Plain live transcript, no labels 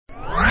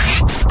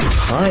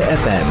Chai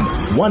FM,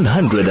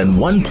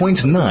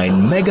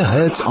 101.9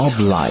 megahertz of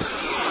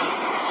life.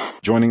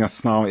 Joining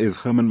us now is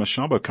Herman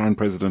Mashaba, current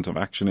president of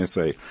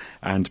ActionSA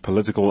and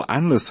political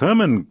analyst.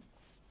 Herman,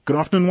 good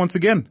afternoon once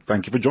again.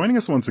 Thank you for joining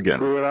us once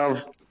again.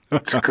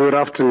 Good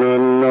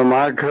afternoon,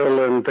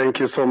 Michael, and thank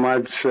you so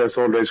much, as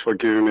always, for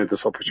giving me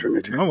this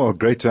opportunity. Oh, well,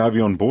 great to have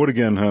you on board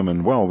again,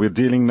 Herman. Well, we're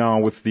dealing now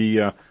with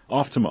the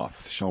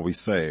aftermath, shall we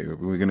say.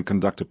 We're going to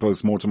conduct a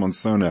post-mortem on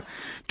SONA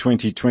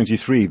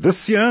 2023.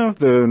 This year,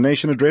 the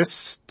nation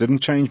address didn't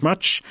change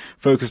much,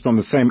 focused on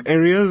the same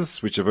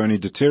areas, which have only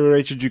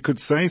deteriorated, you could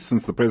say,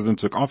 since the president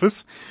took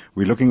office.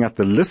 We're looking at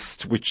the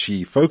list which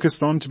he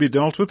focused on to be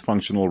dealt with: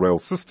 functional rail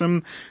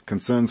system,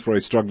 concerns for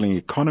a struggling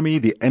economy,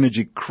 the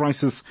energy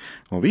crisis.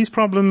 Well, these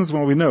problems,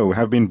 well, we know,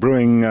 have been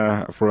brewing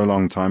for a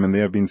long time, and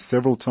there have been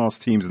several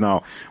task teams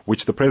now,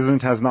 which the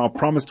president has now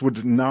promised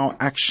would now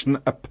action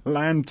a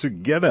plan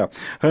together.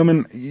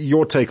 Herman,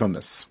 your take on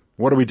this.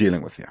 What are we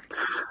dealing with here?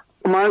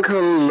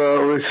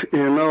 Michael,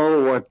 you know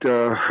what,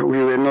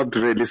 we were not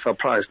really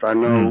surprised. I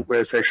know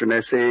we're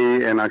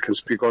ActionSA, and I can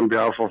speak on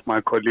behalf of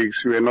my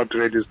colleagues. We were not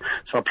really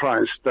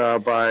surprised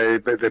by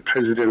the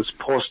president's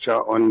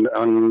posture on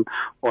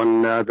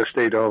the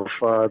state of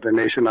the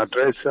nation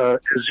address.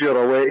 As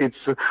you're aware,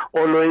 it's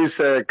always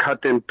a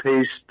cut and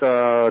paste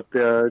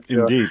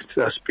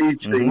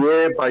speech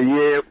year by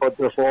year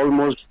for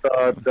almost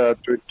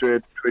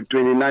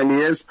 29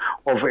 years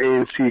of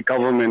ANC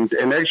government.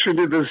 And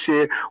actually this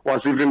year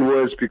was even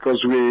worse,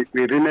 because we're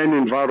in an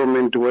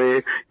environment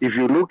where, if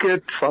you look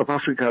at South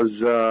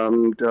Africa's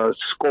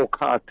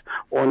scorecard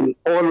on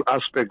all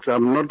aspects,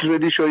 I'm not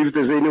really sure if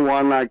there's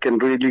anyone I can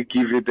really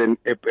give it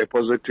a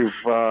positive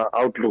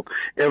outlook.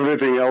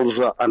 Everything else,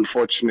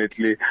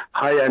 unfortunately,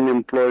 high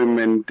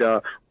unemployment,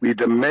 with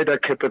the mega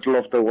capital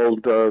of the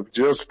world,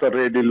 just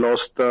already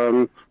lost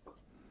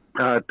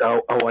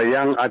our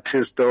young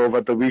artist over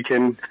the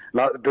weekend.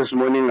 This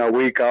morning I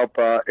wake up,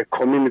 a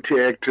community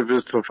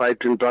activist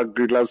fighting drug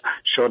dealers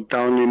shot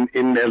down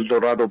in El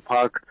Dorado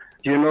Park.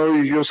 You know,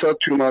 you said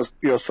to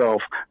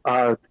yourself,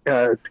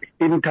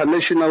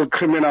 international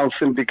criminal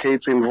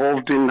syndicates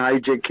involved in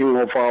hijacking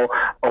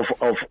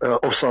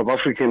of South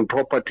African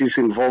properties,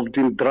 involved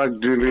in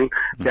drug dealing.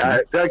 They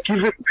are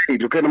given bail.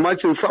 You can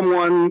imagine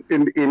someone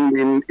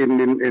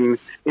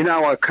in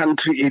our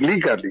country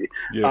illegally,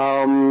 yes.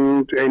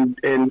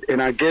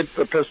 And I get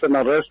the person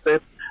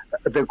arrested.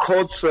 The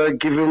courts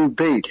give him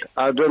bail.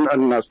 I don't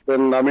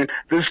understand. I mean,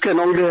 this can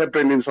only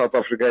happen in South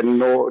Africa and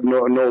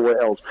nowhere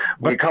else.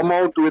 We come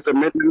out with a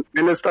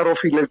Minister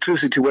of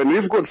Electricity when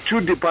we've got two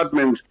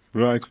departments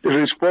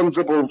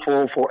responsible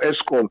for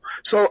Eskom.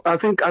 So I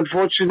think,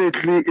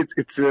 unfortunately,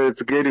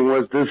 it's getting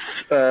worse.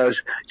 This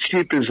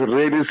ship is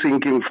really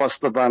sinking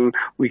faster than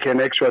we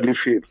can actually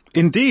feel.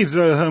 Indeed,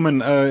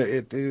 Herman,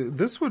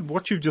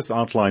 what you've just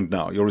outlined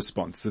now, your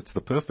response, it's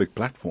the perfect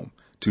platform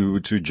to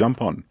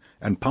jump on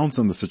and pounce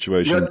on the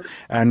situation. Yeah.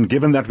 And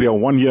given that we are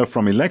 1 year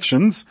from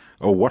elections,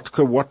 what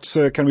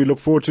can we look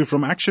forward to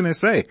from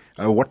ActionSA?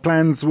 What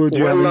plans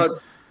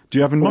do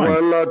you have in mind?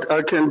 Well,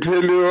 I can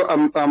tell you,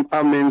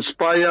 I'm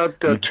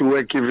inspired to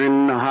work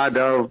even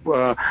harder.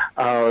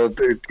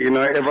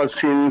 Ever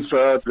since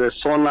the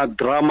SONA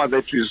drama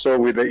that you saw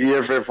with the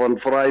EFF on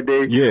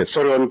Friday,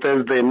 on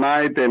Thursday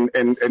night, and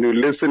you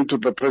listen to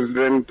the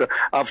president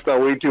after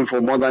waiting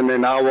for more than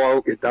an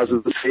hour, it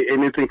doesn't say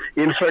anything.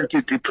 In fact,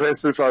 it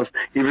depresses us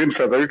even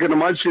further. You can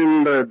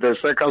imagine the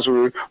circus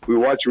we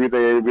watch with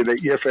the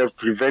EFF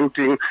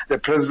preventing the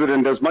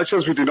president, as much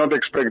as we do not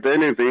expect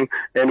anything,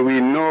 and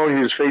we know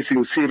he's facing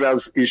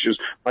serious issues.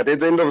 But at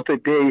the end of the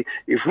day,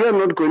 if we are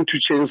not going to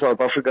change South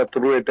Africa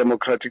through a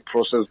democratic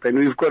process, then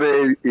we've got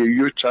a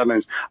huge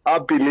challenge. I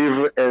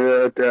believe,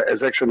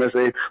 as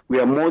ActionSA, we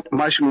are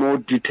much more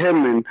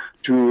determined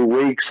to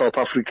wake South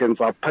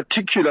Africans up,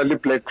 particularly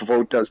black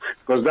voters,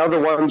 because they're the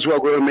ones who are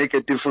going to make a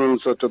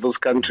difference to this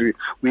country.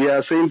 We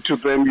are saying to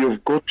them,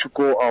 you've got to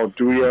go out.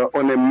 We are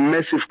on a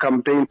massive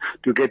campaign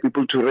to get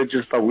people to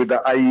register with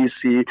the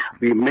IEC.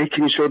 We're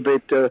making sure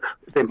that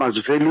they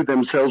must value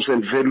themselves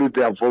and value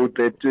their vote,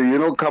 that,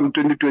 come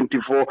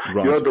 2024,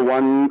 you're the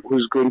one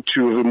who's going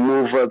to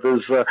remove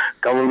this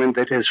government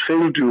that has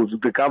failed you,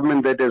 the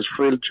government that has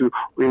failed you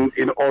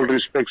in all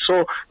respects.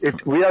 So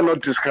we are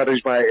not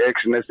discouraged by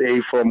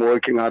ActionSA from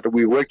working harder.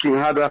 We're working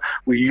harder.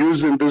 We're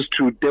using this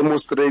to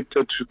demonstrate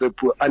to the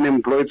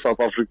unemployed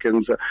South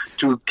Africans,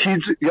 to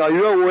kids. Are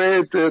you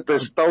aware that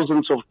there's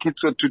thousands of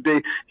kids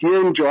today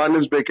here in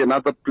Johannesburg and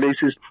other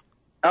places?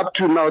 Up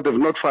to now, they've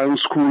not found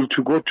school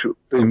to go to.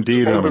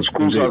 Indeed, all the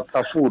schools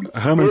are full.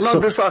 Herman,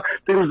 these are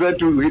things that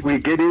we're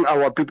getting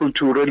our people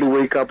to really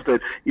wake up,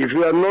 that if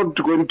we are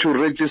not going to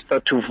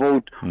register to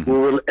vote, we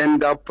will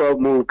end up,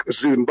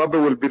 Zimbabwe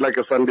will be like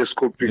a Sunday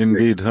school picnic.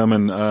 Indeed,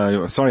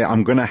 Herman. Sorry,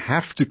 I'm going to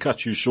have to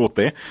cut you short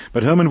there.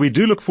 But Herman, we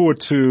do look forward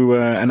to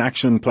an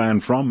action plan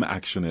from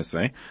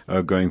ActionSA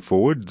going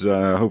forward.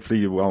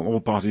 Hopefully,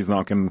 all parties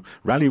now can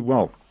rally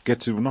get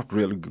to not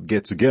really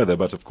get together,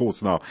 but of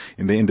course now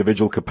in their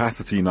individual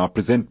capacity now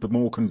present the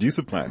more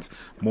conducive plans,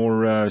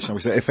 more, shall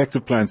we say,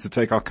 effective plans to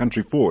take our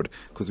country forward,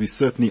 because we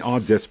certainly are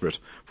desperate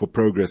for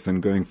progress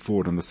and going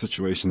forward in the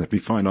situation that we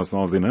find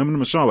ourselves in. Herman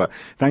Mashaba,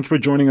 thank you for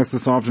joining us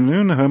this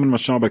afternoon. Herman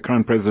Mashaba,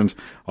 current president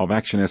of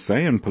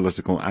ActionSA and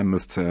political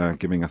analyst,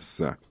 giving us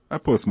a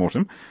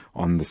post-mortem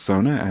on the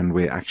SONA and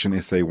where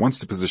ActionSA wants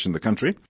to position the country.